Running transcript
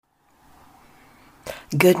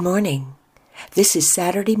Good morning. This is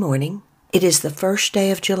Saturday morning. It is the first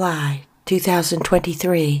day of July,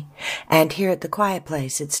 2023, and here at the Quiet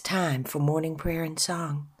Place, it's time for morning prayer and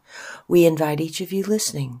song. We invite each of you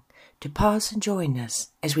listening to pause and join us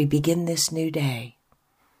as we begin this new day,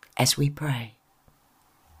 as we pray.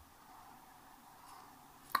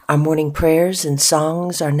 Our morning prayers and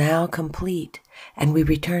songs are now complete, and we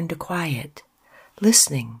return to quiet,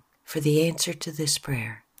 listening for the answer to this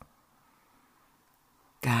prayer.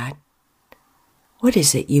 God, what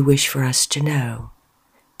is it you wish for us to know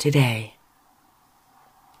today?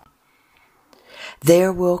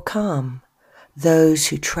 There will come those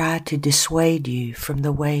who try to dissuade you from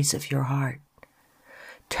the ways of your heart.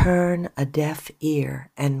 Turn a deaf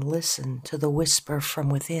ear and listen to the whisper from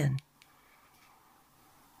within.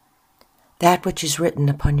 That which is written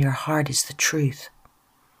upon your heart is the truth.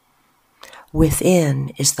 Within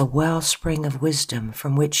is the wellspring of wisdom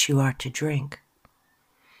from which you are to drink.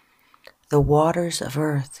 The waters of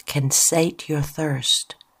earth can sate your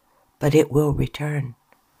thirst, but it will return.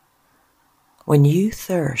 When you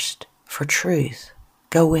thirst for truth,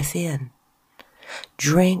 go within.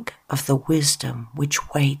 Drink of the wisdom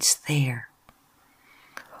which waits there.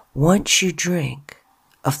 Once you drink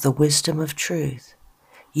of the wisdom of truth,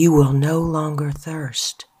 you will no longer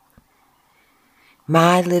thirst.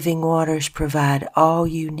 My living waters provide all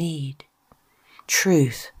you need,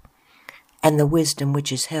 truth, and the wisdom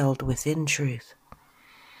which is held within truth.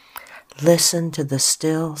 Listen to the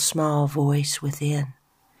still small voice within,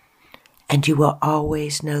 and you will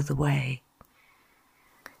always know the way.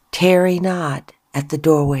 Tarry not at the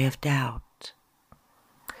doorway of doubt.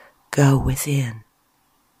 Go within.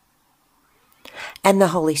 And the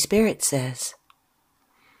Holy Spirit says,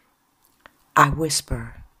 I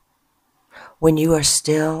whisper. When you are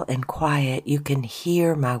still and quiet, you can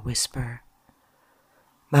hear my whisper.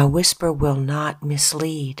 My whisper will not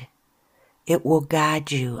mislead. It will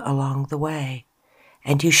guide you along the way,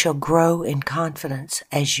 and you shall grow in confidence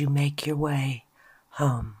as you make your way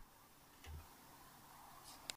home.